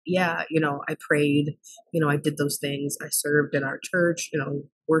yeah, I prayed, I did those things. I served in our church,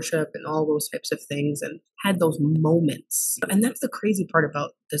 worship and all those types of things and had those moments. And that's the crazy part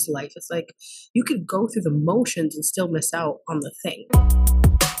about this life. It's like you could go through the motions and still miss out on the thing.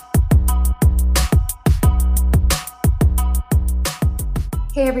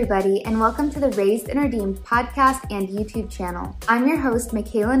 Hey everybody, and welcome to the Raised and Redeemed podcast and YouTube channel. I'm your host,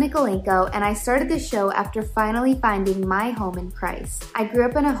 Michaela Nikolenko, and I started this show after finally finding my home in Christ. I grew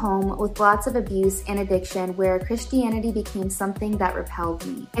up in a home with lots of abuse and addiction where Christianity became something that repelled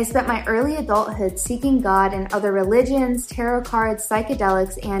me. I spent my early adulthood seeking God in other religions, tarot cards,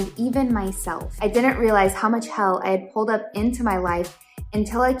 psychedelics, and even myself. I didn't realize how much hell I had pulled up into my life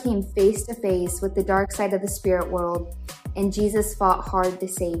until I came face to face with the dark side of the spirit world, and Jesus fought hard to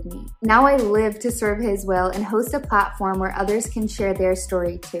save me. Now I live to serve His will and host a platform where others can share their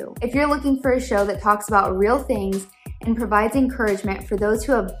story too. If you're looking for a show that talks about real things and provides encouragement for those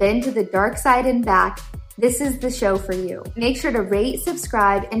who have been to the dark side and back, this is the show for you. Make sure to rate,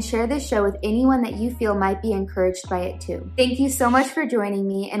 subscribe, and share this show with anyone that you feel might be encouraged by it too. Thank you so much for joining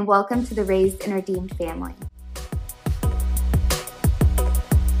me, and welcome to the Raised and Redeemed family.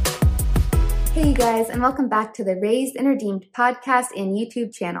 Hey you guys, and welcome back to the Raised and Redeemed podcast and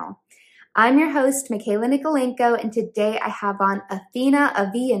YouTube channel. I'm your host, Michaela Nikolenko, and today I have on Athena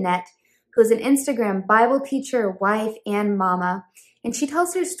Avellanet, who's an Instagram Bible teacher, wife, and mama. And she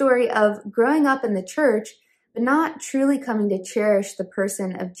tells her story of growing up in the church, but not truly coming to cherish the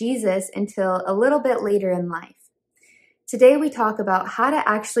person of Jesus until a little bit later in life. Today we talk about how to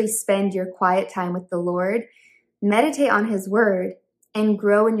actually spend your quiet time with the Lord, meditate on His Word, and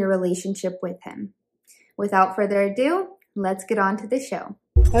grow in your relationship with Him. Without further ado, let's get on to the show.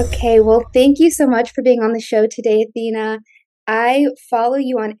 Okay, well, thank you so much for being on the show today, Athena. I follow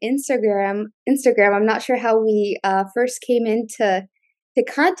you on Instagram. I'm not sure how we first came into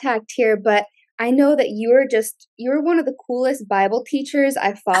contact here, but I know that you're one of the coolest Bible teachers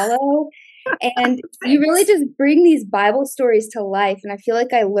I follow. And you really just bring these Bible stories to life. And I feel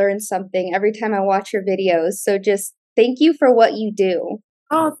like I learn something every time I watch your videos. So just thank you for what you do.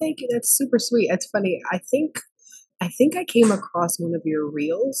 Oh, thank you. That's super sweet. It's funny. I think I came across one of your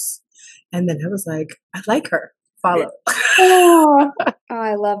reels and then I was like, I like her. Follow. Oh,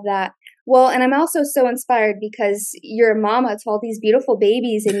 I love that. Well, and I'm also so inspired because you're a mama to all these beautiful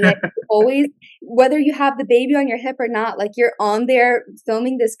babies, and yet you always, whether you have the baby on your hip or not, like you're on there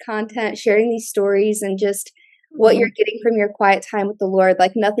filming this content, sharing these stories, and just what you're getting from your quiet time with the Lord.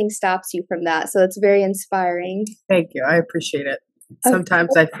 Like nothing stops you from that. So it's very inspiring. Thank you. I appreciate it.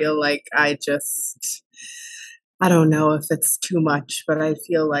 Sometimes I feel like I don't know if it's too much, but I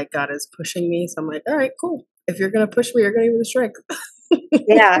feel like God is pushing me. So I'm like, all right, cool. If you're going to push me, you're going to give me the strength.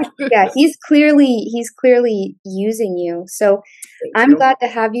 Yeah. He's clearly using you. So I'm glad to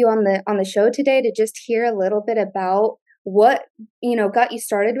have you on the show today to just hear a little bit about what, got you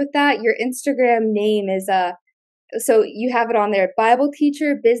started with that. Your Instagram name is so you have it on there, Bible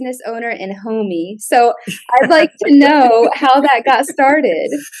teacher, business owner, and homie. So I'd like to know how that got started.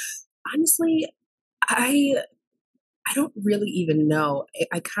 Honestly, I don't really even know.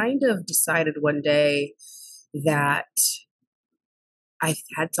 I kind of decided one day that I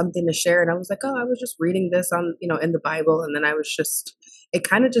had something to share, and I was like, oh, I was just reading this on, in the Bible. And then it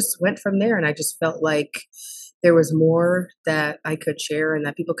kind of just went from there. And I just felt like there was more that I could share and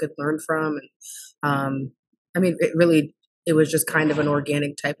that people could learn from. And, it was just kind of an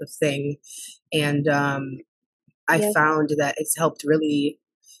organic type of thing. And, I found that it's helped really,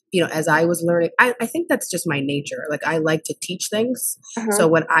 as I was learning, I think that's just my nature. Like I like to teach things. So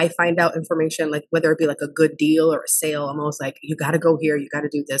when I find out information, like whether it be like a good deal or a sale, I'm always like, you got to go here. You got to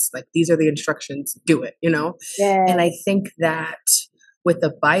do this. Like, these are the instructions, do it, And I think that with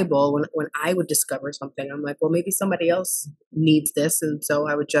the Bible, when I would discover something, I'm like, well, maybe somebody else needs this. And so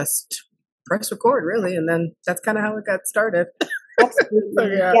I would just press record really. And then that's kind of how it got started.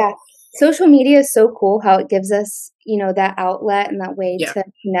 Absolutely. Yeah. Social media is so cool how it gives us, that outlet and that way to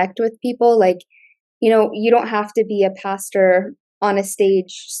connect with people. Like, you don't have to be a pastor on a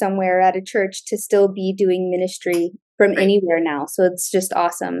stage somewhere at a church to still be doing ministry from anywhere now. So it's just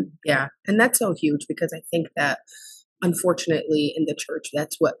awesome. Yeah. And that's so huge because I think that unfortunately in the church,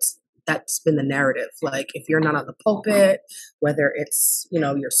 that's been the narrative. Like if you're not on the pulpit, whether it's,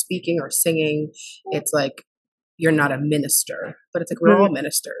 you're speaking or singing, it's like, you're not a minister, but it's like, we're all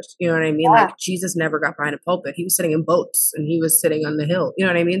ministers. You know what I mean? Yeah. Like Jesus never got behind a pulpit. He was sitting in boats and he was sitting on the hill. You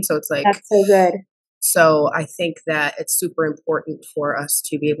know what I mean? So it's like, that's so good. So I think that it's super important for us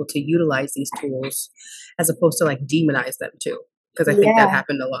to be able to utilize these tools as opposed to like demonize them too. because I think that Yeah.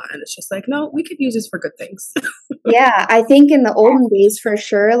 happened a lot. And it's just like, no, we could use this for good things. Yeah, I think in the olden days, for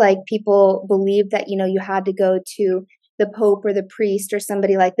sure, like people believed that, you had to go to the Pope or the priest or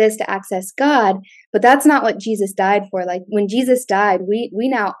somebody like this to access God, but that's not what Jesus died for. Like when Jesus died, we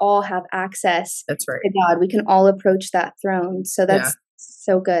now all have access That's right. to God. We can all approach that throne. So Yeah, that's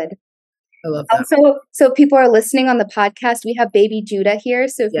so good. I love that. So people are listening on the podcast. We have baby Judah here.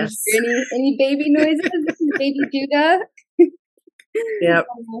 So if Yes. you hear any baby noises, this is baby Judah. Yep.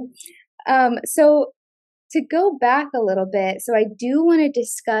 So to go back a little bit, so I do want to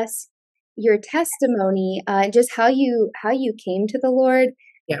discuss your testimony, just how you came to the Lord.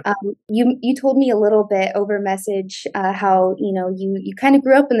 Yeah. You told me a little bit over message how you kind of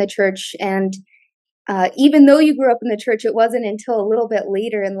grew up in the church, and even though you grew up in the church, it wasn't until a little bit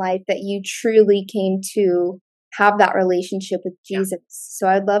later in life that you truly came to have that relationship with Jesus. So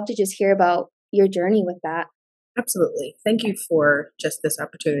I'd love to just hear about your journey with that. Absolutely. Thank you for just this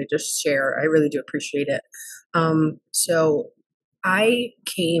opportunity to share. I really do appreciate it. So my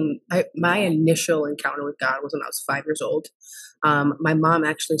initial encounter with God was when I was 5 years old. My mom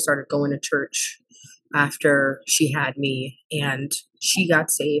actually started going to church after she had me, and she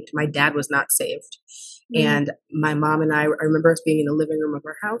got saved. My dad was not saved. And my mom and I remember us being in the living room of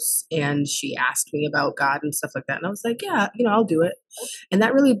our house, and she asked me about God and stuff like that. And I was like, yeah, I'll do it. And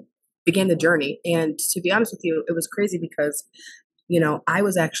that really began the journey. And to be honest with you, it was crazy because, I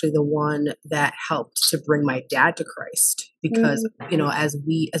was actually the one that helped to bring my dad to Christ because,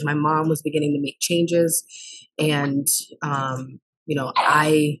 as my mom was beginning to make changes and,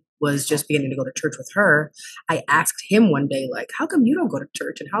 I was just beginning to go to church with her. I asked him one day, like, how come you don't go to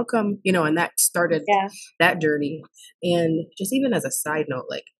church? And how come, and that started that journey. And just even as a side note,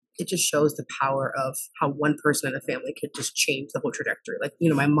 like, it just shows the power of how one person in a family could just change the whole trajectory. Like,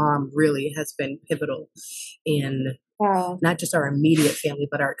 my mom really has been pivotal in not just our immediate family,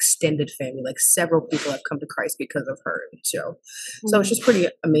 but our extended family. Like several people have come to Christ because of her. So it's just pretty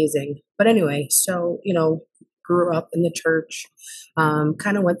amazing. But anyway, so, grew up in the church,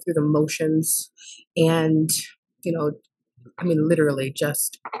 kind of went through the motions and, literally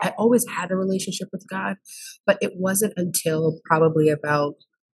just, I always had a relationship with God, but it wasn't until probably about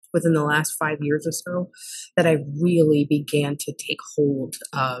within the last 5 years or so that I really began to take hold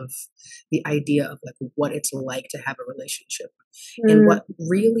of the idea of like what it's like to have a relationship. And what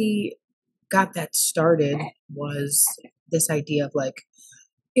really got that started was this idea of like,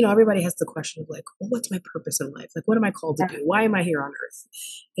 everybody has the question of like, well, what's my purpose in life? Like, what am I called to do? Why am I here on earth?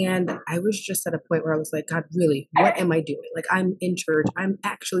 And I was just at a point where I was like, God, really, what am I doing? Like, I'm in church. I'm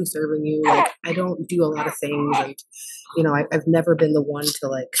actually serving you. Like, I don't do a lot of things. Like, I've never been the one to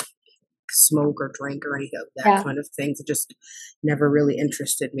like smoke or drink or any of that kind of things. It just never really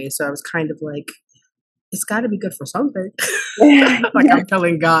interested me. So I was kind of like, it's got to be good for something. Like I'm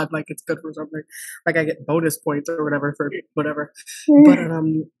telling God, like it's good for something. Like I get bonus points or whatever for whatever. But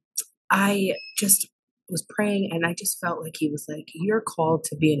I just was praying, and I just felt like He was like, "You're called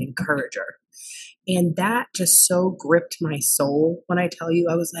to be an encourager," and that just so gripped my soul. When I tell you,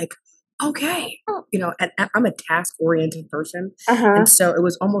 I was like, "Okay," and I'm a task-oriented person, and so it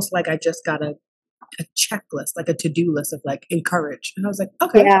was almost like I just got a checklist, like a to-do list of like encourage. And I was like,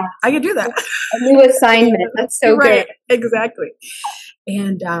 okay, I can do that. A new assignment. That's so right, good. Exactly.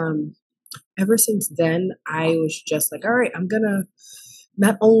 And ever since then, I was just like, all right, I'm going to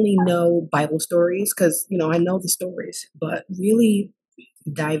not only know Bible stories, because, I know the stories, but really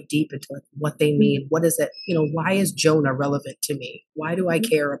dive deep into like what they mean. What is it? Why is Jonah relevant to me? Why do I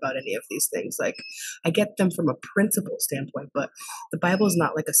care about any of these things? Like I get them from a principle standpoint, but the Bible is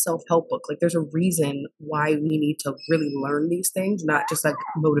not like a self-help book. Like there's a reason why we need to really learn these things, not just like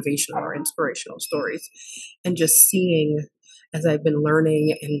motivational or inspirational stories. And just seeing as I've been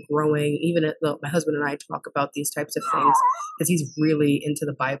learning and growing, even my husband and I talk about these types of things because he's really into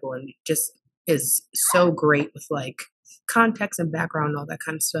the Bible and just is so great with like context and background and all that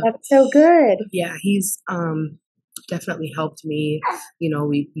kind of stuff. That's so good. Yeah, he's definitely helped me.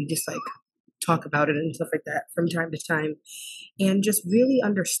 We just like talk about it and stuff like that from time to time. And just really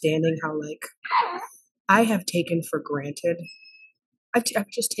understanding how like I have taken for granted. I've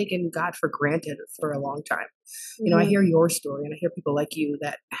just taken God for granted for a long time. I hear your story and I hear people like you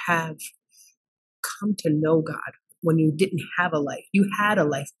that have come to know God when you didn't have a life. You had a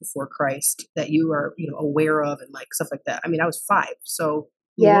life before Christ that you are, aware of and like stuff like that. I mean, I was 5, so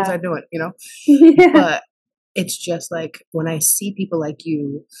what was I doing, But it's just like when I see people like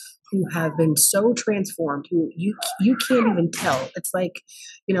you who have been so transformed, who you can't even tell. It's like,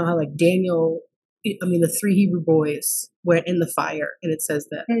 how like Daniel, the 3 Hebrew boys were in the fire, and it says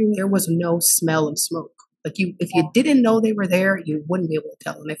that there was no smell of smoke. Like if you didn't know they were there, you wouldn't be able to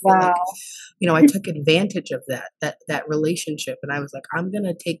tell. And I feel like, Wow. I took advantage of that relationship. And I was like, I'm going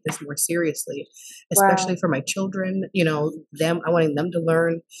to take this more seriously, Wow. especially for my children, I wanting them to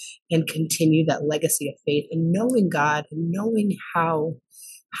learn and continue that legacy of faith and knowing God and knowing how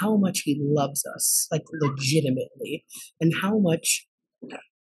much he loves us, like legitimately, and how much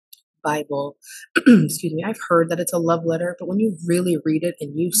Bible, excuse me, I've heard that it's a love letter, but when you really read it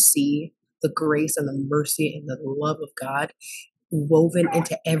and you see the grace and the mercy and the love of God woven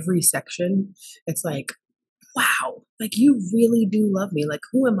into every section, it's like, wow, like you really do love me. Like,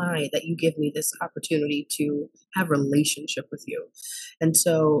 who am I that you give me this opportunity to have relationship with you? And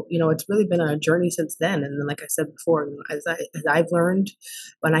so, it's really been a journey since then. And then, like I said before, as I've learned,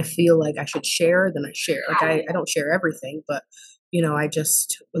 when I feel like I should share, then I share. Like I don't share everything, but I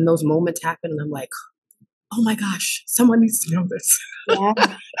just when those moments happen, I'm like, oh my gosh, someone needs to know this. Yeah.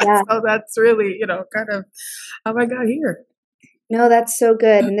 Yeah. So that's really, kind of how I got here. No, that's so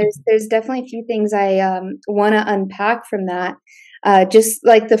good. And there's definitely a few things I want to unpack from that. Just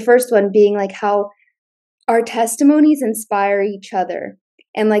like the first one being like how our testimonies inspire each other.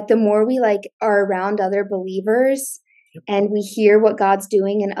 And like the more we like are around other believers Yep. and we hear what God's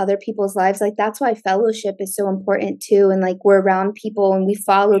doing in other people's lives, like that's why fellowship is so important too. And like we're around people and we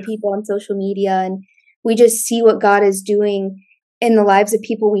follow people on social media and we just see what God is doing in the lives of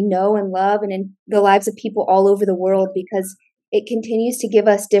people we know and love and in the lives of people all over the world, because it continues to give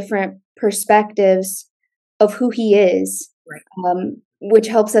us different perspectives of who he is. Right. Which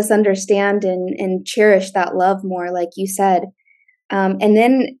helps us understand and cherish that love more, like you said. And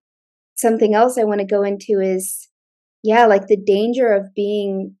then something else I want to go into is, like the danger of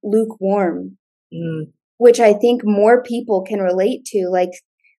being lukewarm, which I think more people can relate to.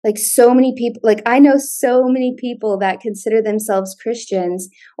 Like so many people, like I know so many people that consider themselves Christians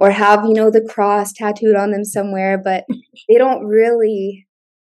or have, the cross tattooed on them somewhere, but they don't really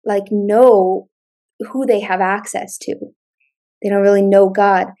like know who they have access to. They don't really know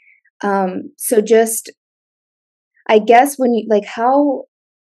God. So just, I guess when you like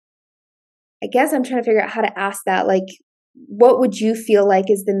I guess I'm trying to figure out how to ask that. Like, what would you feel like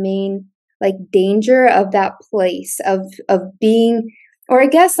is the main like danger of that place of being, or I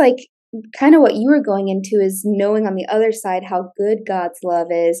guess like kind of what you were going into is knowing on the other side how good God's love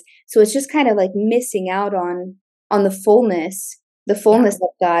is. So it's just kind of like missing out on the fullness of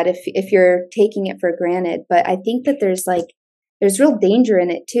God if you're taking it for granted. But I think that there's real danger in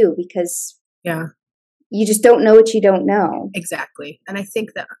it too, because you just don't know what you don't know. Exactly. And I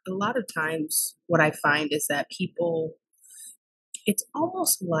think that a lot of times what I find is that people, it's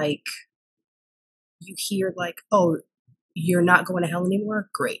almost like you hear like, oh, you're not going to hell anymore?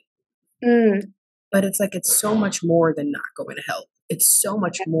 Great. But it's like, it's so much more than not going to hell. It's so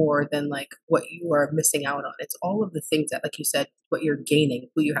much more than like what you are missing out on. It's all of the things that, like you said, what you're gaining,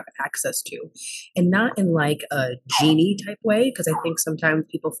 who you have access to, and not in like a genie type way. Because I think sometimes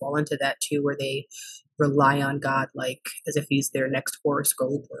people fall into that too, where they rely on God like as if he's their next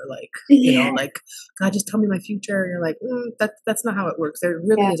horoscope or like, like, God, just tell me my future. And you're like, that's not how it works. There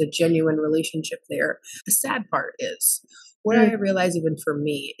really is a genuine relationship there. The sad part is what I realize even for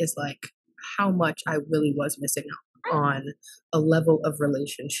me is like how much I really was missing out on a level of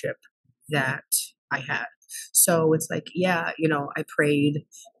relationship that I had. So it's like, I prayed,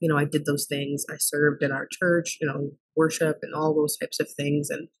 I did those things. I served in our church, worship and all those types of things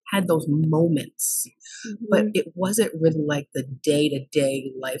and had those moments. But it wasn't really like the day to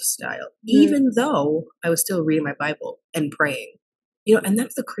day lifestyle, even though I was still reading my Bible and praying. And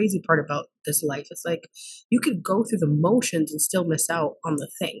that's the crazy part about this life. It's like you could go through the motions and still miss out on the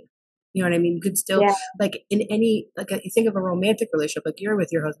thing. You know what I mean? You could still, like in any, like you think of a romantic relationship, like you're with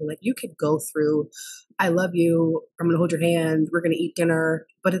your husband, like you could go through, I love you, I'm going to hold your hand, we're going to eat dinner.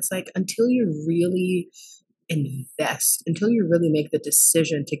 But it's like until you really invest, until you really make the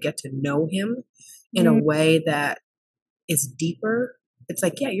decision to get to know him in a way that is deeper, it's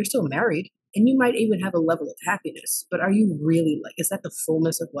like, you're still married and you might even have a level of happiness, but are you really like, is that the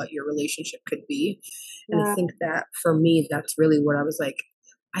fullness of what your relationship could be? And I think that for me, that's really what I was like,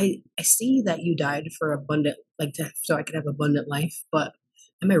 I see that you died for abundant, like so I could have abundant life, but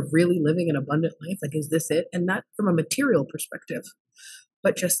am I really living an abundant life? Like, is this it? And not from a material perspective,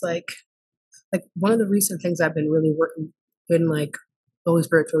 but just like one of the recent things I've been really been like, the Holy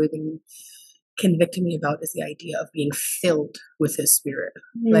Spirit's really been convicting me about is the idea of being filled with his spirit.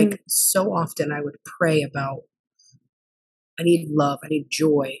 Like so often I would pray about, I need love, I need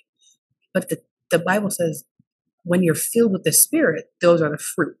joy. But the Bible says when you're filled with the spirit, those are the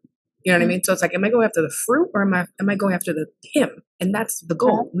fruit. You know what I mean? So it's like, am I going after the fruit or am I going after the him? And that's the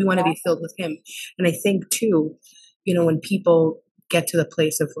goal. We want to be filled with him. And I think too, when people get to the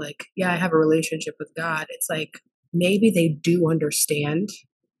place of like, yeah, I have a relationship with God, it's like maybe they do understand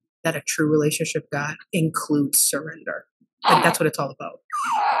that a true relationship with God includes surrender. Like that's what it's all about.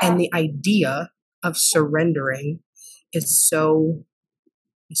 And the idea of surrendering is so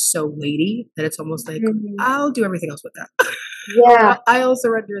weighty that it's almost like I'll do everything else with that. Yeah. I'll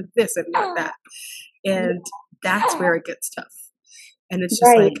surrender this and not that. And that's where it gets tough. And it's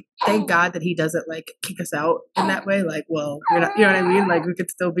just like, thank God that he doesn't like kick us out in that way. Like, well, you're not, you know what I mean? Like we could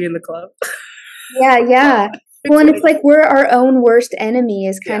still be in the club. Yeah. Well, and it's like we're our own worst enemy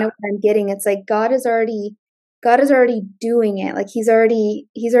is kind of what I'm getting. It's like God is already doing it. Like he's already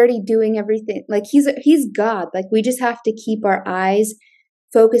doing everything. Like he's God. Like we just have to keep our eyes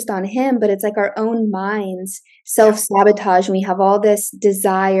focused on him, but it's like our own minds self-sabotage, and we have all this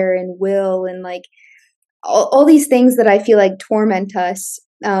desire and will and like all these things that I feel like torment us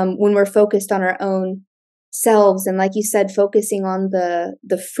when we're focused on our own selves, and like you said, focusing on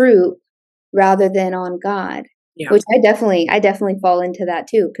the fruit rather than on God. Which I definitely fall into that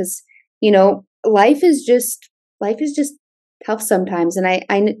too, because life is just tough sometimes, and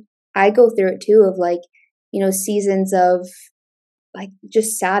I go through it too, of like seasons of like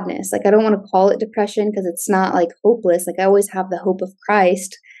just sadness. Like I don't want to call it depression because it's not like hopeless. Like I always have the hope of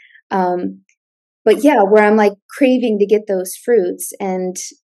Christ. But yeah, where I'm like craving to get those fruits. And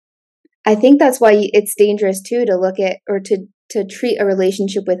I think that's why it's dangerous too to look at or to treat a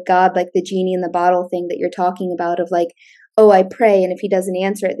relationship with God like the genie in the bottle thing that you're talking about, of like, oh, I pray, and if he doesn't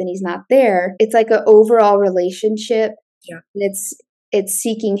answer it, then he's not there. It's like an overall relationship. Yeah. And it's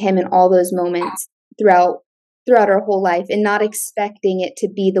seeking him in all those moments throughout our whole life, and not expecting it to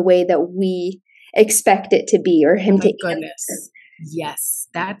be the way that we expect it to be, or him to goodness answer. Yes,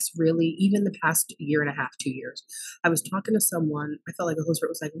 that's really, even the past year and a half, 2 years, I was talking to someone. I felt like the Holy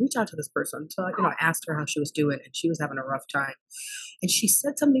Spirit was like, reach out to this person. So I asked her how she was doing, and she was having a rough time, and she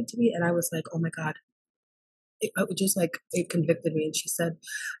said something to me, and I was like, oh my God, it just like it convicted me. And she said,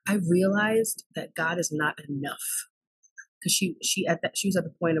 I realized that God is not enough, because she was at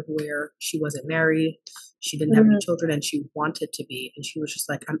the point of where she wasn't married, she didn't have any children, and she wanted to be, and she was just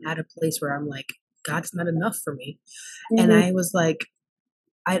like, I'm at a place where I'm like, God's not enough for me. And I was like,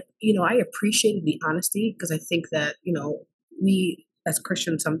 I appreciated the honesty, because I think that we as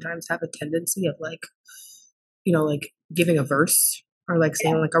Christians sometimes have a tendency of like like giving a verse or like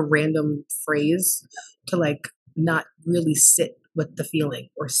saying like a random phrase to like not really sit with the feeling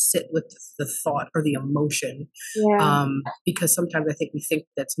or sit with the thought or the emotion. Because sometimes I think we think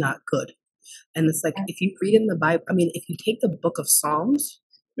that's not good. And it's like, if you read in the Bible, I mean, if you take the book of Psalms,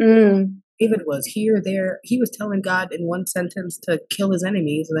 David was here, there, he was telling God in one sentence to kill his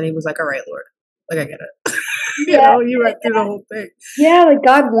enemies, and then he was like, all right, Lord, like I get it. You went through the whole thing. Yeah, like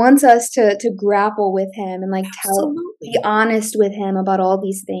God wants us to grapple with him and like be honest with him about all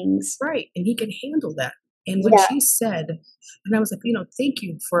these things. Right. And he can handle that. And when she said, and I was like, thank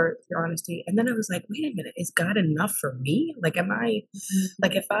you for your honesty. And then I was like, wait a minute, is God enough for me? Like, am I,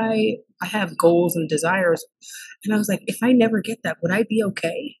 like, if I have goals and desires, and I was like, if I never get that, would I be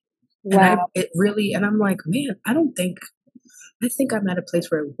okay? Wow. And I'm like, man, I think I'm at a place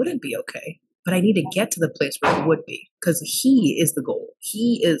where it wouldn't be okay, but I need to get to the place where it would be, because he is the goal.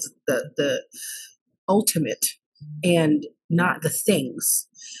 He is the ultimate and not the things.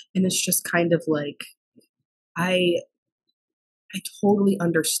 And it's just kind of like, I totally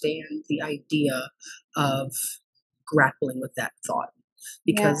understand the idea of grappling with that thought,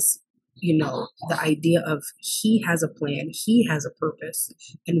 because the idea of he has a plan, he has a purpose,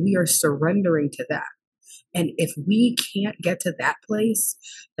 and we are surrendering to that. And if we can't get to that place,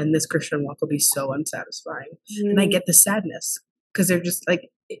 then this Christian walk will be so unsatisfying. And I get the sadness, because they're just like,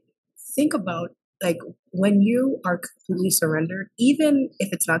 think about like when you are completely surrendered, even if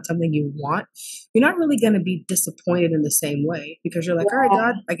it's not something you want, you're not really going to be disappointed in the same way, because you're like, all right,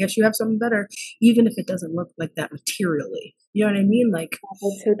 God, I guess you have something better, even if it doesn't look like that materially. You know what I mean? Like,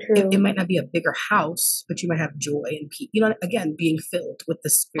 that's so true. It might not be a bigger house, but you might have joy and peace. Again, being filled with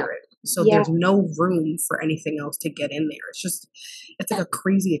the Spirit. So there's no room for anything else to get in there. It's like a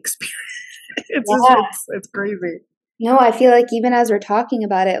crazy experience. It's crazy. No, I feel like even as we're talking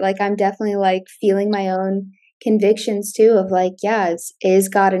about it, like I'm definitely like feeling my own convictions too, of like, is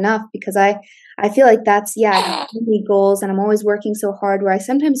God enough? Because I feel like that's, I have so many goals, and I'm always working so hard, where I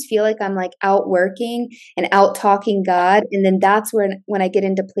sometimes feel like I'm like out working and out talking God. And then that's when I get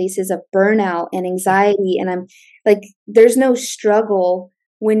into places of burnout and anxiety, and I'm like, there's no struggle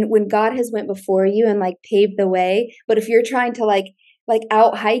when God has went before you and like paved the way. But if you're trying to like like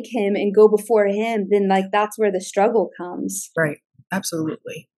out hike him and go before him, then like that's where the struggle comes. Right.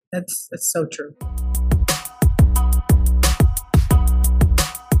 Absolutely. That's so true.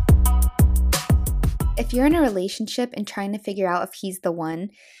 If you're in a relationship and trying to figure out if he's the one,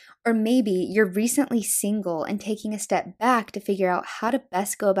 or maybe you're recently single and taking a step back to figure out how to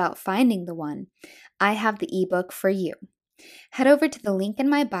best go about finding the one, I have the ebook for you. Head over to the link in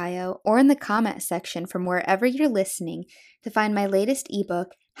my bio or in the comment section from wherever you're listening to find my latest ebook,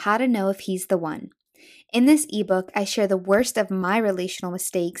 How to Know If He's the One. In this ebook, I share the worst of my relational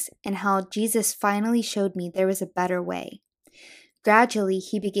mistakes and how Jesus finally showed me there was a better way. Gradually,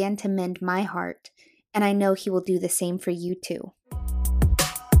 he began to mend my heart, and I know he will do the same for you too.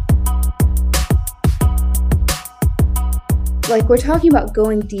 Like, we're talking about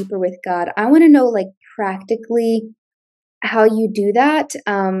going deeper with God. I want to know, like, practically how you do that,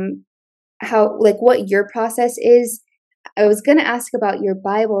 how, like, what your process is. I was going to ask about your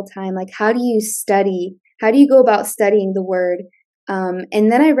Bible time. Like, how do you study? How do you go about studying the Word?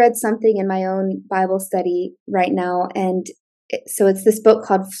 And then I read something in my own Bible study right now, and so it's this book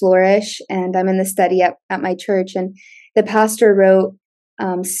called Flourish, and I'm in the study at my church, and the pastor wrote,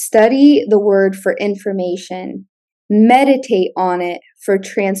 study the Word for information, meditate on it for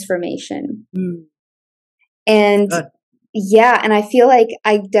transformation. And Good. yeah, and I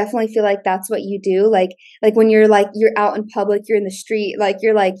definitely feel like that's what you do. Like when you're out in public, you're in the street, like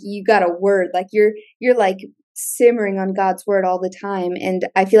you're like, you got a word, like you're like simmering on God's word all the time. And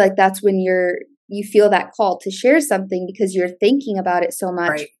I feel like that's when you feel that call to share something because you're thinking about it so much.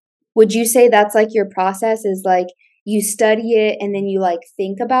 Right. Would you say that's like your process is like you study it and then you like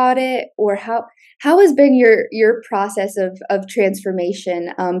think about it? Or how has been your process of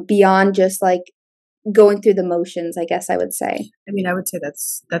transformation beyond just like going through the motions, I guess I would say? I mean, I would say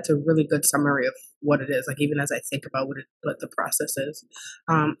that's a really good summary of what it is. Like, even as I think about what the process is,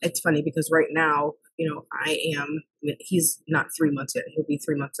 it's funny because right now, he's not 3 months yet. He'll be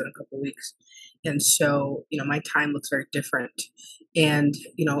 3 months in a couple of weeks. And so, my time looks very different. And,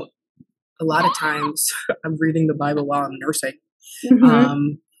 a lot of times I'm reading the Bible while I'm nursing.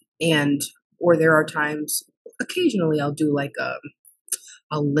 And, or there are times, occasionally I'll do like,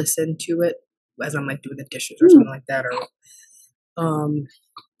 I'll listen to it as I'm like doing the dishes or something like that,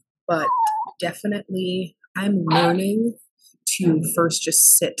 but definitely I'm learning to first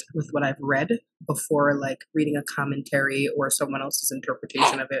just sit with what I've read before like reading a commentary or someone else's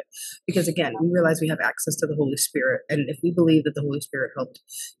interpretation of it. Because again, we realize we have access to the Holy Spirit. And if we believe that the Holy Spirit helped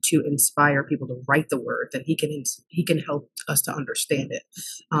to inspire people to write the word, then he can help us to understand it.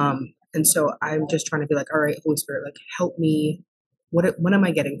 And so I'm just trying to be like, all right, Holy Spirit, like help me. What am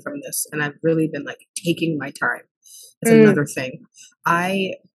I getting from this? And I've really been like taking my time. That's another thing.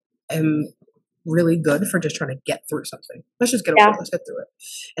 I am really good for just trying to get through something. Let's just get over it. Let's get through it.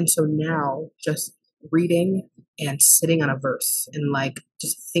 And so now just reading and sitting on a verse and like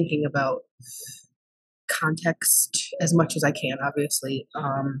just thinking about context as much as I can, obviously.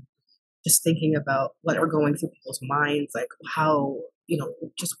 Just thinking about what are going through people's minds, like how,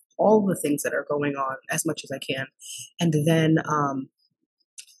 just all the things that are going on as much as I can. And then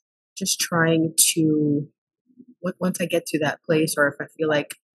just trying to, once I get to that place, or if I feel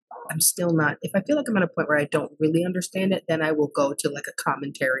like if I feel like I'm at a point where I don't really understand it, then I will go to like a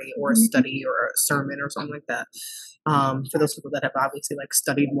commentary or a study or a sermon or something like that. For those people that have obviously like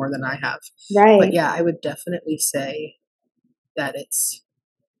studied more than I have. Right. But yeah, I would definitely say that it's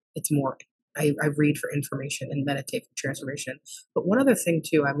more, I read for information and meditate for transformation. But one other thing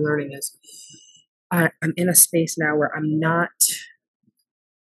too I'm learning is I'm in a space now where I'm not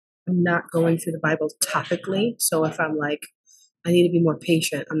going through the Bible topically. So if I'm like, I need to be more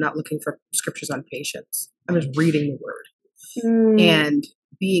patient, I'm not looking for scriptures on patience. I'm just reading the word and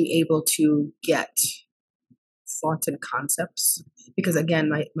being able to get thoughts and concepts. Because again,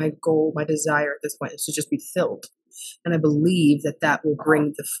 my goal, my desire at this point is to just be filled. And I believe that will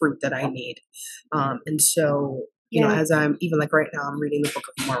bring the fruit that I need. And so, as I'm even like right now, I'm reading the book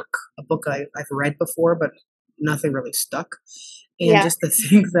of Mark, a book I've read before, but nothing really stuck. And just the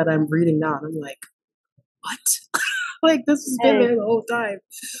things that I'm reading now, I'm like, what? Like this has been there the whole time.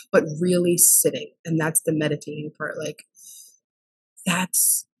 But really sitting, and that's the meditating part. Like I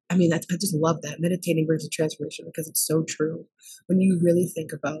just love that. Meditating brings a transformation because it's so true. When you really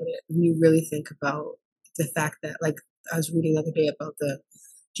think about it, when you really think about the fact that, like, I was reading the other day about the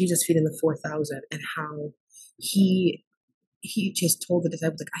Jesus feeding the 4,000 and how he just told the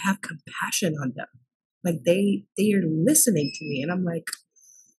disciples, like, I have compassion on them. Like they are listening to me. And I'm like,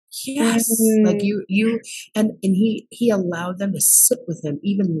 yes, like you, and he allowed them to sit with him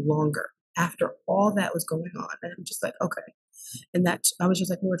even longer after all that was going on. And I'm just like, okay. And that I was just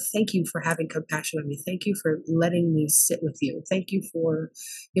like, Lord, thank you for having compassion on me. Thank you for letting me sit with you. Thank you for,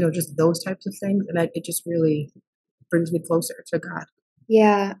 just those types of things. And it just really brings me closer to God.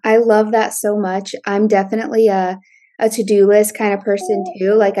 Yeah, I love that so much. I'm definitely a to-do list kind of person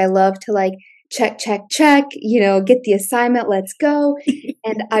too. Like I love to like check, check, check, get the assignment, let's go.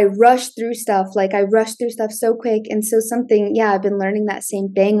 And I rush through stuff. Like I rush through stuff so quick. And so yeah, I've been learning that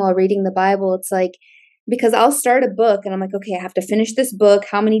same thing while reading the Bible. It's like because I'll start a book and I'm like, okay, I have to finish this book.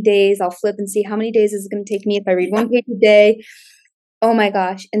 How many days? I'll flip and see how many days is it going to take me if I read one page a day. Oh my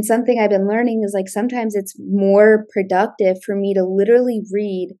gosh. And something I've been learning is like sometimes it's more productive for me to literally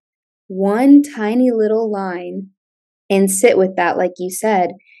read one tiny little line and sit with that, like you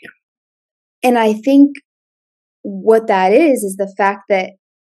said. And I think what that is the fact that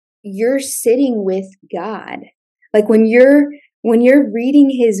you're sitting with God. Like when you're reading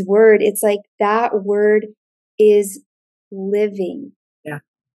his word, it's like that word is living. Yeah.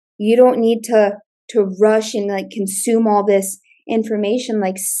 You don't need to rush and like consume all this information.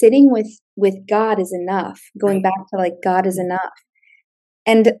 Like sitting with God is enough. Going back to like God is enough.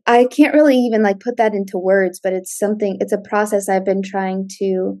 And I can't really even like put that into words, but it's a process I've been trying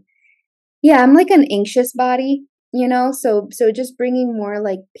to. Yeah, I'm like an anxious body, so just bringing more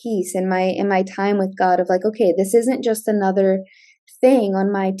like peace in my time with God of like, okay, this isn't just another thing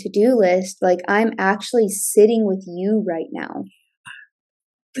on my to-do list. Like I'm actually sitting with you right now.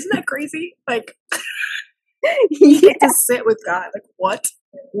 Isn't that crazy? Like, you Yeah. get to sit with God. Like, what?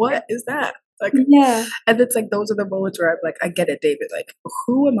 What is that? Like, Yeah. and it's like those are the moments where I'm like, I get it, David. Like,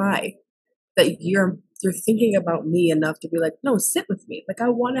 who am I that you're thinking about me enough to be like, no, sit with me. Like, I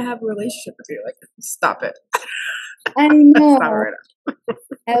want to have a relationship with you. Like, stop it. I Stop it know. right now.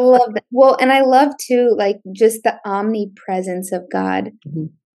 I love that. Well, and I love too, like just the omnipresence of God. Mhm.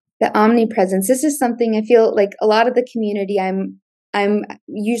 The omnipresence. This is something I feel like a lot of the community I'm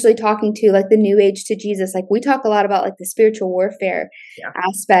usually talking to, like the new age to Jesus. Like we talk a lot about like the spiritual warfare Yeah.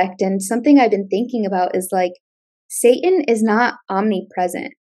 aspect. And something I've been thinking about is like Satan is not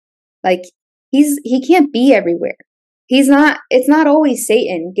omnipresent. Like he can't be everywhere. It's not always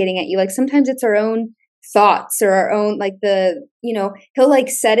Satan getting at you. Like sometimes it's our own thoughts or our own like he'll like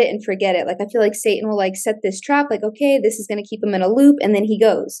set it and forget it. Like I feel like Satan will like set this trap, like, okay, this is gonna keep him in a loop, and then he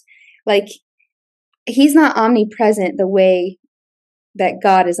goes. Like he's not omnipresent the way that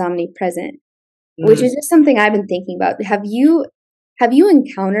God is omnipresent, which is just something I've been thinking about. Have you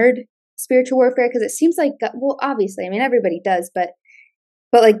encountered spiritual warfare? Because it seems like well, obviously, I mean everybody does, but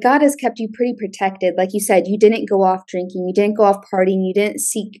like God has kept you pretty protected. Like you said, you didn't go off drinking, you didn't go off partying, you didn't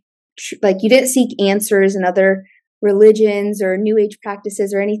seek answers in other religions or new age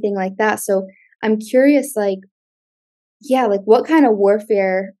practices or anything like that. So I'm curious, like, yeah, like what kind of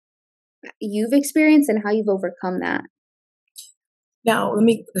warfare you've experienced and how you've overcome that. Now, let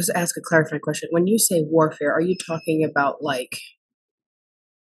me just ask a clarifying question. When you say warfare, are you talking about like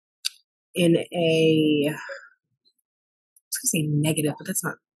in a, I was gonna say negative, but that's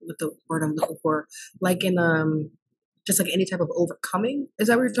not what the word I'm looking for. Like in just like any type of overcoming? Is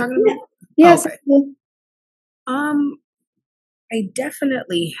that what you're talking Yeah. about? Oh, Yes. okay. Um, I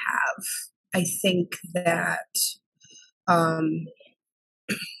definitely have. I think that um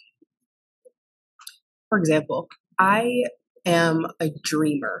for example, I am a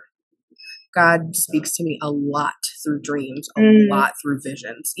dreamer. God speaks to me a lot through dreams, a Mm, lot through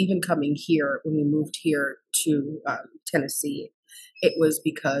visions. Even coming here, when we moved here to Tennessee, it was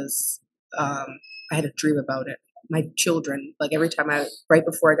because I had a dream about it. My children, like every time right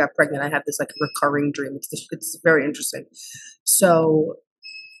before I got pregnant, I had this like recurring dream. It's very interesting. So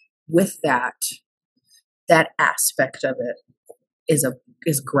with that aspect of it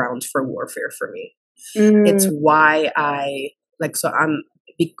is grounds for warfare for me. It's mm, why I like so I'm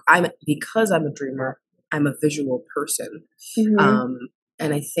because I'm a dreamer, I'm a visual person. mhm. Um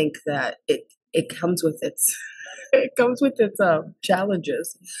and I think that it comes with its it comes with its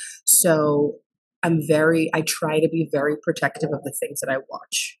challenges. So I try to be very protective of the things that I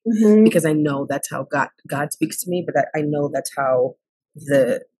watch Mhm. because I know that's how God speaks to me, but I know that's how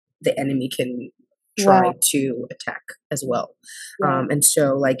the the enemy can try Wow. to attack as well. Yeah. And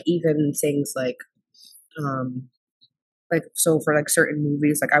so like even things um like so for like certain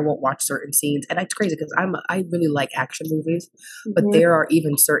movies, like I won't watch certain scenes, and it's crazy because I really like action movies, but Mhm. there are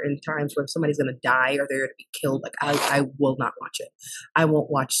even certain times where somebody's gonna die or they're gonna be killed. Like I will not watch it. I won't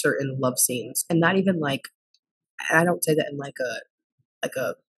watch certain love scenes, and not even like I don't say that in like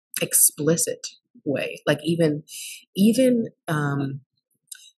a explicit way. Like even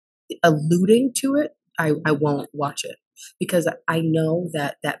alluding to it, I won't watch it. because I know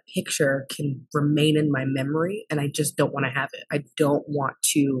that that picture can remain in my memory, and I just don't want to have it. I don't want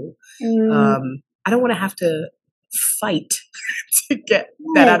to. Mm, I don't want to have to fight to get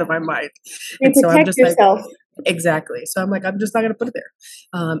that yes. out of my mind. And And so I'm protect just like, yourself. exactly. So I'm like, I'm just not going to put it there.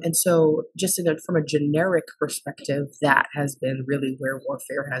 And so, just from a generic perspective, that has been really where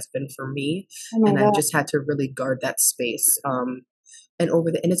warfare has been for me. Oh my And I've God. just had to really guard that space. And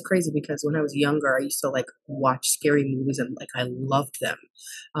it's crazy because when I was younger, I used to like watch scary movies and like I loved them.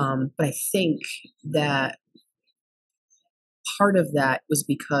 But I think that part of that was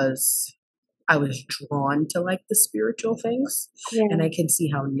because I was drawn to like the spiritual things. And Yeah. I can see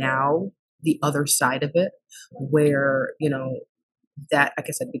how now the other side of it, where, that, like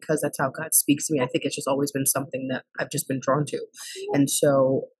I said, because that's how God speaks to me, I think it's just always been something that I've just been drawn to. And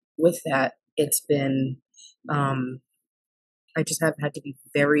so with that, it's been, I just have had to be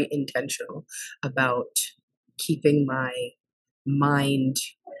very intentional about keeping my mind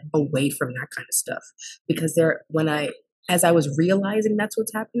away from that kind of stuff because as I was realizing that's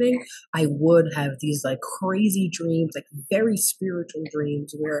what's happening, I would have these like crazy dreams, like very spiritual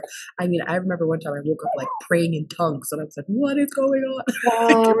dreams where I remember one time I woke up like praying in tongues and I was like, what is going on? Like,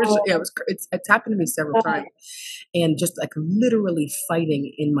 Wow. it's happened to me several times and just like literally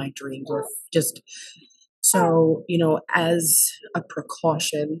fighting in my dreams or just so, as a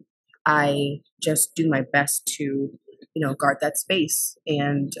precaution, I just do my best to, guard that space.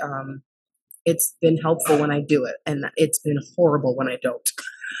 And it's been helpful when I do it, and it's been horrible when I don't.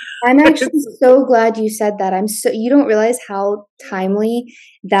 I'm actually It's- so glad you said that. You don't realize how timely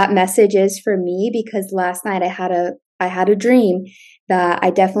that message is for me because last night I had a dream that I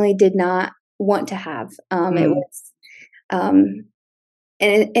definitely did not want to have. It mm, was um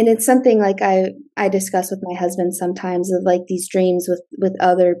and it's something like I discuss with my husband sometimes of like these dreams with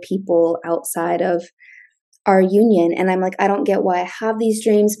other people outside of our union, and I'm like, I don't get why I have these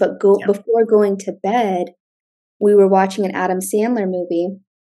dreams, but go yeah. before going to bed, we were watching an Adam Sandler movie,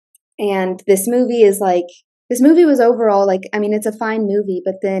 and this movie was overall like, I mean, it's a fine movie,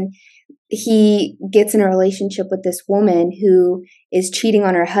 but then he gets in a relationship with this woman who is cheating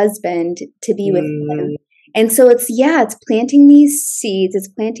on her husband to be with him. Mm, And so it's planting these seeds, it's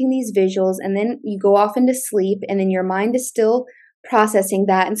planting these visuals, and then you go off into sleep, and then your mind is still processing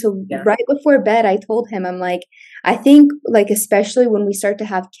that. And so yeah. right before bed, I told him, I'm like, I think like especially when we start to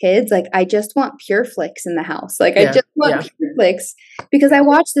have kids, like I just want pure flicks in the house. Like I Yeah. just want Yeah. pure flicks because I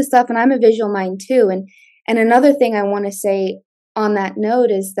watch this stuff and I'm a visual mind too. And another thing I want to say on that note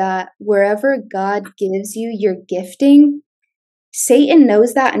is that wherever God gives you your gifting, Satan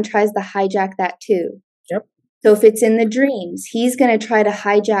knows that and tries to hijack that too. Yep. So if it's in the dreams, he's going to try to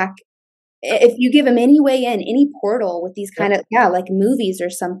hijack. If you give him any way in, any portal with these kind Yep. of, like movies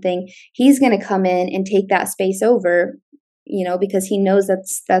or something, he's going to come in and take that space over, because he knows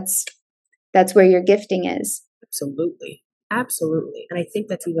that's where your gifting is. Absolutely. Absolutely. And I think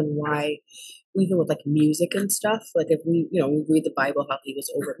that's even why, even with like music and stuff, like if we read the Bible, how he was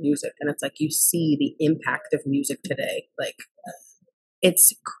over music, and it's like you see the impact of music today. Like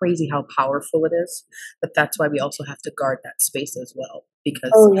it's crazy how powerful it is, but that's why we also have to guard that space as well.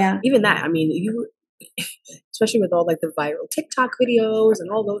 Because Oh, yeah. even that, especially with all like the viral TikTok videos and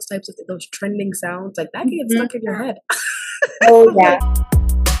all those types of those trending sounds, like that can get Mhm. stuck in your head. Oh, I'm yeah. like,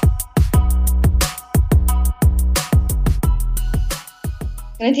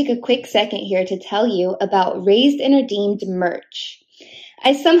 I'm going to take a quick second here to tell you about Raised and Redeemed merch.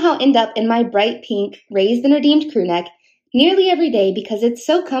 I somehow end up in my bright pink Raised and Redeemed crew neck nearly every day because it's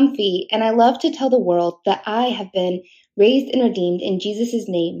so comfy, and I love to tell the world that I have been raised and redeemed in Jesus'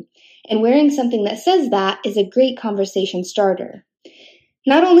 name, and wearing something that says that is a great conversation starter.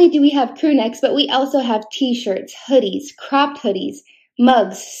 Not only do we have crew necks, but we also have t-shirts, hoodies, cropped hoodies,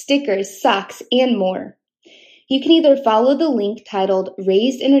 mugs, stickers, socks, and more. You can either follow the link titled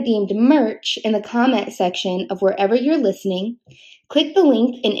Raised and Redeemed Merch in the comment section of wherever you're listening, click the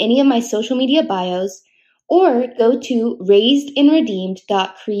link in any of my social media bios, or go to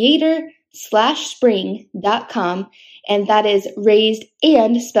raisedandredeemed.creator/spring.com, and that is raised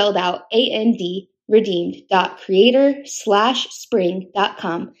and spelled out AND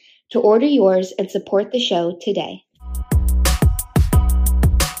redeemed.creator/spring.com to order yours and support the show today.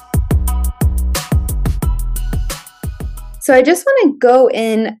 So I just want to go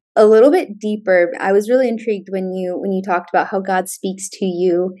in a little bit deeper. I was really intrigued when you talked about how God speaks to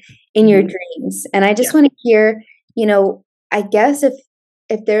you in your dreams. And I just yeah. want to hear, I guess if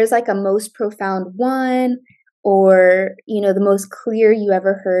there's like a most profound one or, the most clear you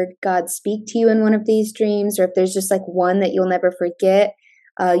ever heard God speak to you in one of these dreams, or if there's just like one that you'll never forget,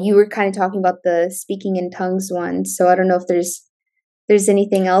 You were kind of talking about the speaking in tongues one, so I don't know if there's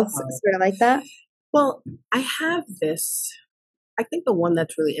anything else Uh, sort of like that. well, I have this. I think the one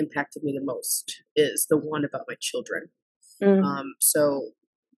that's really impacted me the most is the one about my children. Mm. So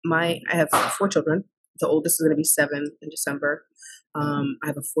I have 4 children. The oldest is going to be 7 in December. I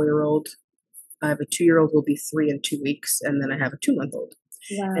have a 4-year-old. I have a 2-year-old will be 3 in 2 weeks, and then I have a 2-month-old.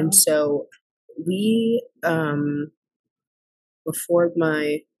 And Wow. so we before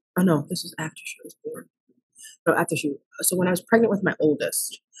my oh no, this was after she was born. No, after she. So when I was pregnant with my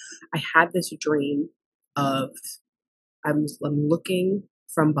oldest, I had this dream of I'm looking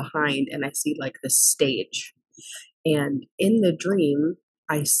from behind and I see like this stage. And in the dream,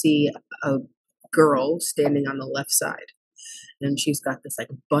 I see a girl standing on the left side. And she's got this like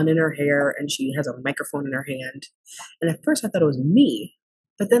bun in her hair and she has a microphone in her hand. And at first I thought it was me.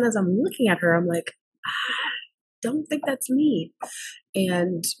 But then as I'm looking at her, I'm like, don't think that's me.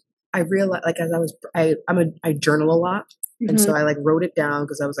 And I realized, like, as I journal a lot. And Hmm. so I like wrote it down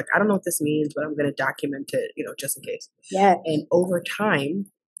because I was like, I don't know what this means, but I'm going to document it, just in case. Yes. And over time,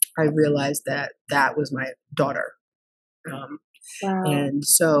 I realized that that was my daughter. Um, Wow. and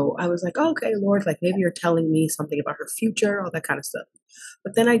so I was like, oh, okay, Lord, like maybe you're telling me something about her future, all that kind of stuff.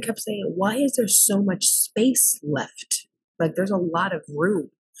 But then I kept saying, why is there so much space left? Like there's a lot of room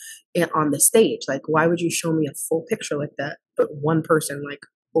on the stage. Like, why would you show me a full picture like that, but one person like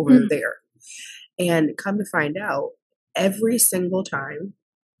over Hmm. there? And come to find out, every single time,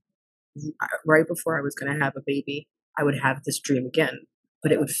 right before I was going to have a baby, I would have this dream again,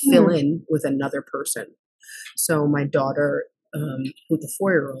 but it would fill Hmm. in with another person. So my daughter, with the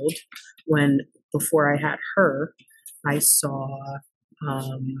 4-year-old, when before I had her, I saw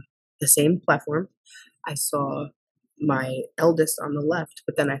um, the same platform. I saw my eldest on the left,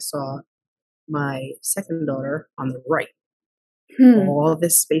 but then I saw my second daughter on the right. Hmm. All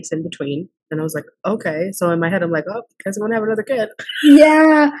this space in between, and I was like, okay. So in my head, I'm like, oh, guess I'm gonna have another kid.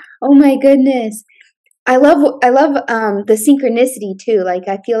 Yeah. Oh my goodness. I love the synchronicity too. Like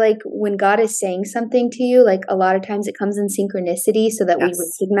I feel like when God is saying something to you, like a lot of times it comes in synchronicity so that we Yes.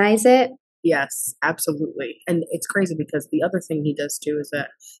 recognize it. Yes, absolutely. And it's crazy because the other thing he does too is that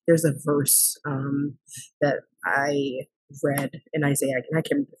there's a verse that I read in Isaiah, and I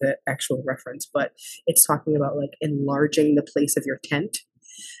can't remember the actual reference, but it's talking about like enlarging the place of your tent.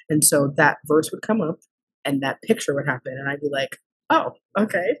 And so that verse would come up and that picture would happen. And I'd be like, oh,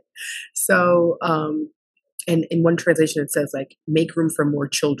 okay. So, and in one translation, it says like, make room for more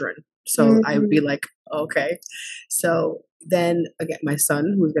children. So I would be Mhm. like, okay. So then again, my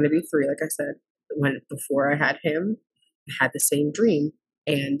son, who's going to be 3, like I said, when before I had him, I had the same dream.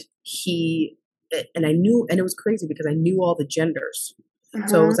 And and I knew, and it was crazy because I knew all the genders. So it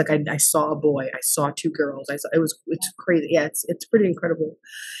Uh-huh. was like I saw a boy, I saw 2 girls. It's crazy. Yeah, it's pretty incredible.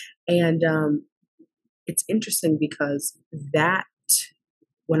 And it's interesting because that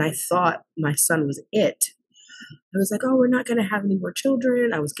when I thought my son was it, I was like, oh, we're not going to have any more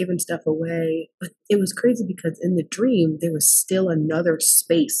children. I was giving stuff away. But it was crazy because in the dream, there was still another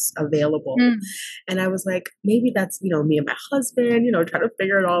space available. Mm. And I was like, maybe that's, me and my husband, trying to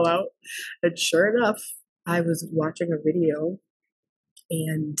figure it all out. And sure enough, I was watching a video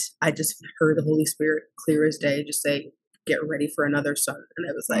and I just heard the Holy Spirit clear as day just say, get ready for another son. And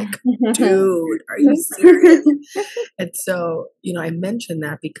I was like, dude, are you serious? And so, I mentioned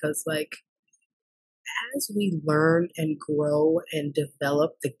that because, like, as we learn and grow and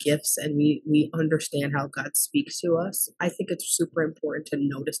develop the gifts and we understand how God speaks to us, I think it's super important to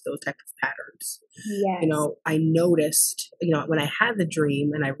notice those type of patterns. Yes. I noticed, when I had the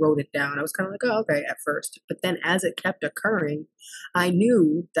dream and I wrote it down, I was kind of like, oh, okay, at first. But then as it kept occurring, I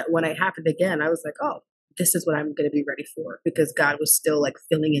knew that when it happened again, I was like, oh, this is what I'm going to be ready for because God was still like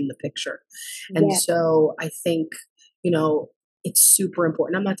filling in the picture. And Yeah. so I think, you know, it's super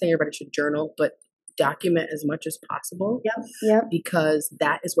important. I'm not saying everybody should journal, but document as much as possible Yep. Yep. because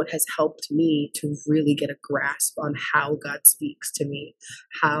that is what has helped me to really get a grasp on how God speaks to me.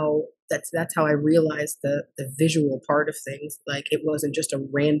 How that's how I realized the visual part of things. Like it wasn't just a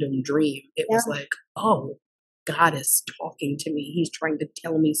random dream. It Yeah. was like, oh, God is talking to me. He's trying to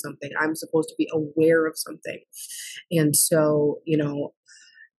tell me something. I'm supposed to be aware of something. And so,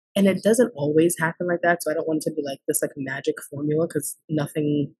 and it doesn't always happen like that. So I don't want it to be like this like magic formula because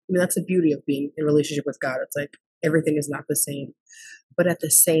nothing, I mean, that's the beauty of being in a relationship with God. It's like everything is not the same. But at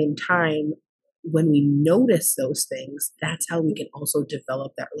the same time, when we notice those things, that's how we can also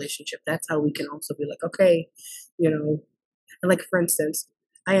develop that relationship. That's how we can also be like, okay, and like for instance,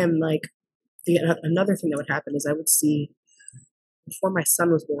 I am like another thing that would happen is I would see before my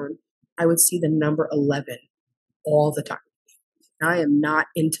son was born, I would see the number 11 all the time. I am not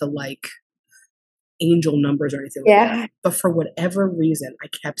into like angel numbers or anything like Yeah. that. But for whatever reason, I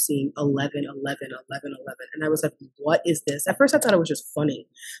kept seeing 11, 11, 11, 11. And I was like, what is this? At first, I thought it was just funny.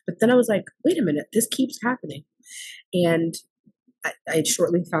 But then I was like, wait a minute, this keeps happening. And I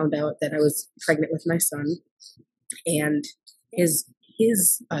shortly found out that I was pregnant with my son. And his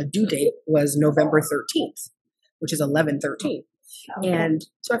due date was November 13th, which is 11/13. Okay. And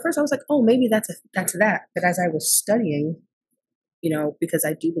so at first I was like, oh, maybe that's that. But as I was studying, because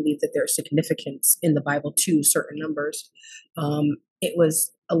I do believe that there's significance in the Bible to certain numbers. It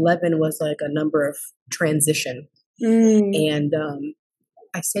was 11 was like a number of transition. And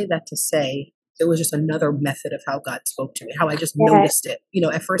I say that to say it was just another method of how God spoke to me, how I just noticed it.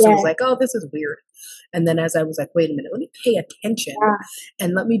 At first I was like, oh, this is weird. And then as I was like, wait a minute, let me pay attention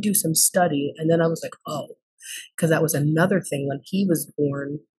and let me do some study. And then I was like, oh, because that was another thing when he was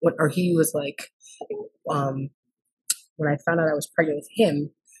born, or he was like, when I found out I was pregnant with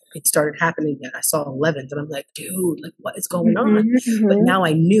him, it started happening again. I saw 11s and I'm like, dude, like what is going on? But now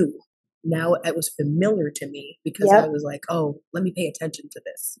I knew. Now it was familiar to me because I was like, oh, let me pay attention to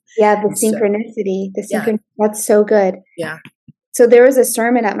this. Yeah, the synchronicity. That's so good. Yeah. So there was a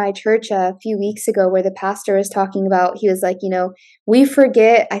sermon at my church a few weeks ago where the pastor was talking about, he was like, we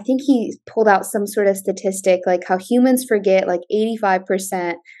forget, I think he pulled out some sort of statistic, like how humans forget like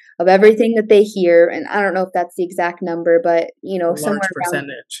 85% of everything that they hear. And I don't know if that's the exact number, but somewhere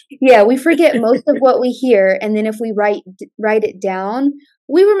percentage. Yeah, we forget most of what we hear. And then if we write it down,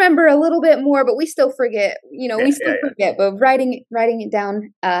 we remember a little bit more, but we still forget, forget, but writing it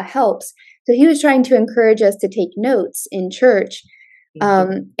down helps. So he was trying to encourage us to take notes in church.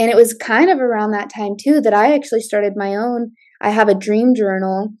 And it was kind of around that time too that I actually started my own. I have a dream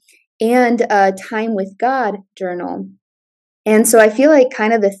journal and a time with God journal. And so I feel like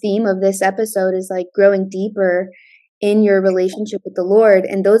kind of the theme of this episode is like growing deeper in your relationship with the Lord.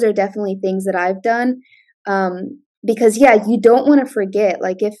 And those are definitely things that I've done. Because you don't want to forget,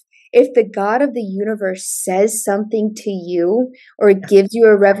 like if the God of the universe says something to you or gives you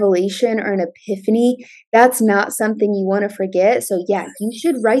a revelation or an epiphany, that's not something you want to forget. So you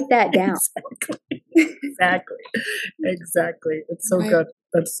should write that down. Exactly. It's so good.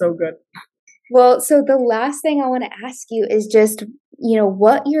 That's so good. Well, so the last thing I want to ask you is just,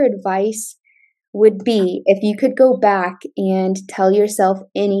 what your advice would be if you could go back and tell yourself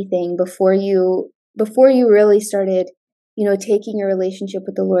anything before you really started, taking your relationship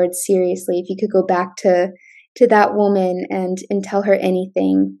with the Lord seriously. If you could go back to that woman and tell her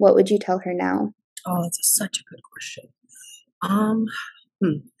anything, what would you tell her now? Oh, that's such a good question.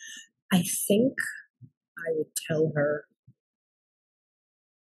 I think I would tell her.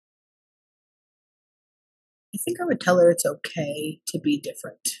 I think I would tell her it's okay to be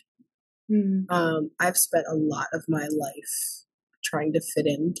different. I've spent a lot of my life trying to fit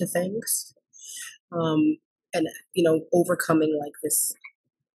into things, and overcoming like this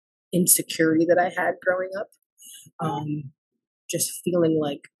insecurity that I had growing up. Just feeling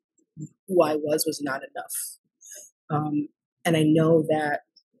like who I was not enough. And I know that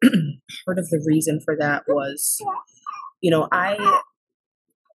part of the reason for that was, I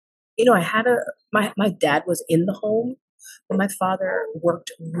had my dad was in the home, but my father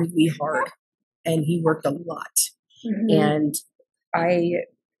worked really hard and he worked a lot. And I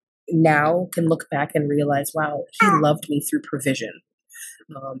now can look back and realize, wow, he loved me through provision.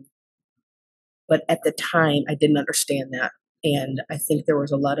 But at the time, I didn't understand that. And I think there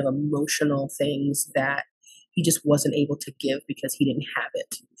was a lot of emotional things that he just wasn't able to give because he didn't have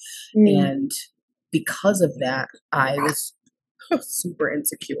it. And because of that, I was super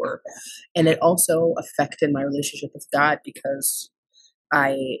insecure. And it also affected my relationship with God because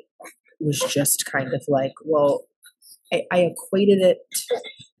I was just kind of like, well, I equated it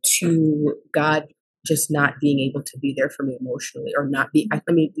to God just not being able to be there for me emotionally or not be, I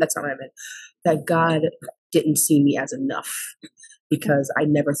mean, that's not what I meant. That God didn't see me as enough because I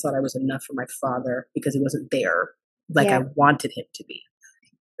never thought I was enough for my father because he wasn't there like I wanted him to be.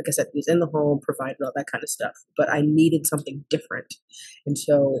 Like I said, he was in the home, provided all that kind of stuff, but I needed something different. And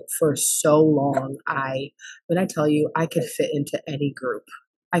so for so long, when I tell you I could fit into any group,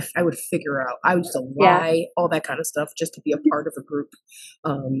 I would figure out, I would just lie, all that kind of stuff just to be a part of a group.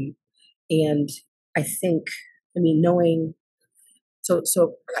 And I think, knowing, so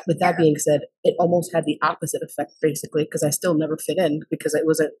with that being said, it almost had the opposite effect basically, because I still never fit in because it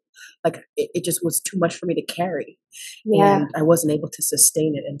wasn't like, it just was too much for me to carry and I wasn't able to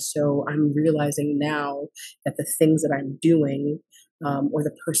sustain it. And so I'm realizing now that the things that I'm doing, or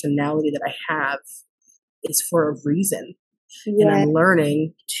the personality that I have is for a reason. And I'm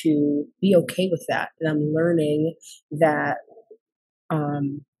learning to be okay with that. And I'm learning that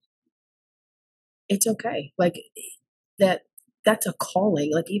it's okay. Like that's a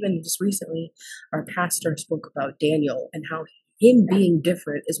calling. Like even just recently, our pastor spoke about Daniel and how him being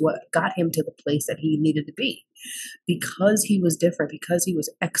different is what got him to the place that he needed to be. Because he was different, because he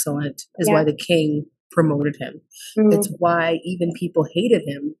was excellent, is Yeah. why the king promoted him. It's why even people hated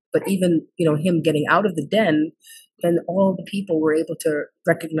him, but even, him getting out of the den, then all the people were able to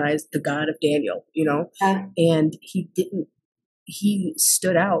recognize the God of Daniel, Yeah. and he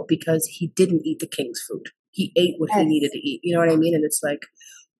stood out because he didn't eat the king's food. He ate what he Yes. needed to eat. You know what I mean? And it's like,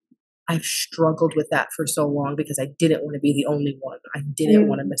 I've struggled with that for so long because I didn't want to be the only one. I didn't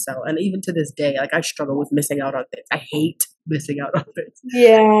want to miss out. And even to this day, like I struggle with missing out on things. I hate missing out on things.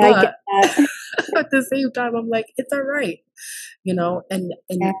 Yeah, I get But that. at the same time, I'm like, it's all right. And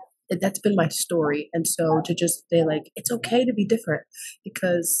Yeah. that's been my story. And so to just say like, it's okay to be different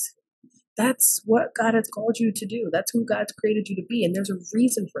because that's what God has called you to do. That's who God's created you to be. And there's a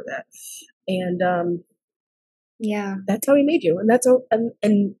reason for that. And Yeah. that's how he made you. And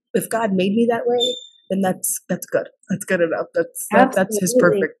and if God made me that way, then that's good. That's good enough. That's his Absolutely.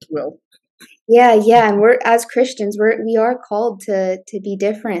 perfect will. Yeah, yeah, and we're as Christians, we are called to be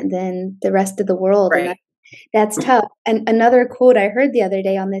different than the rest of the world, and Right. that's tough. And another quote I heard the other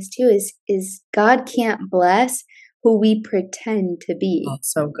day on this too is God can't bless who we pretend to Oh, be.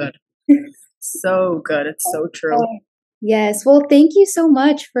 so good. So good. It's so true. Yes. Well, thank you so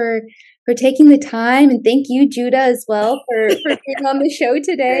much for taking the time, and thank you, Judah, as well, for being on the show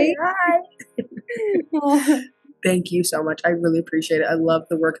today. Thank you so much. I really appreciate it. I love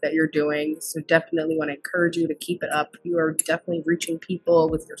the work that you're doing. So definitely want to encourage you to keep it up. You are definitely reaching people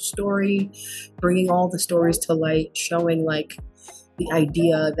with your story, bringing all the stories to light, showing like the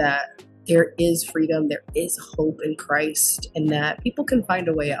idea that there is freedom, there is hope in Christ, and that people can find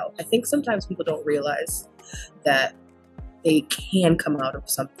a way out. I think sometimes people don't realize that they can come out of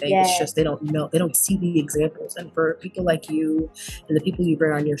something. Yeah. It's just they don't know. They don't see the examples. And for people like you and the people you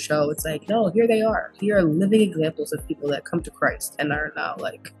bring on your show, it's like, no, here they are. Here are living examples of people that come to Christ and are now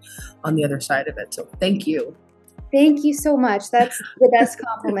like on the other side of it. So thank you. Thank you so much. That's the best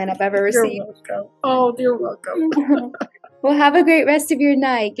compliment I've ever You're received. welcome. Oh, you're welcome. Well, have a great rest of your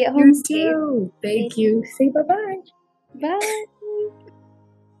night. Get home You safe. too. Thank you. Say bye-bye. Bye.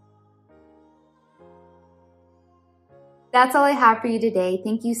 That's all I have for you today.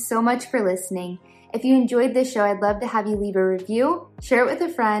 Thank you so much for listening. If you enjoyed this show, I'd love to have you leave a review, share it with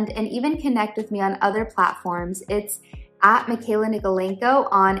a friend, and even connect with me on other platforms. It's at Michaela Nikolenko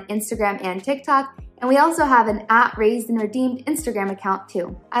on Instagram and TikTok, and we also have an at Raised and Redeemed Instagram account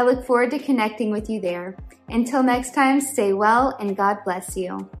too. I look forward to connecting with you there. Until next time, stay well and God bless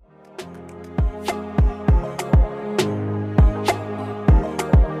you.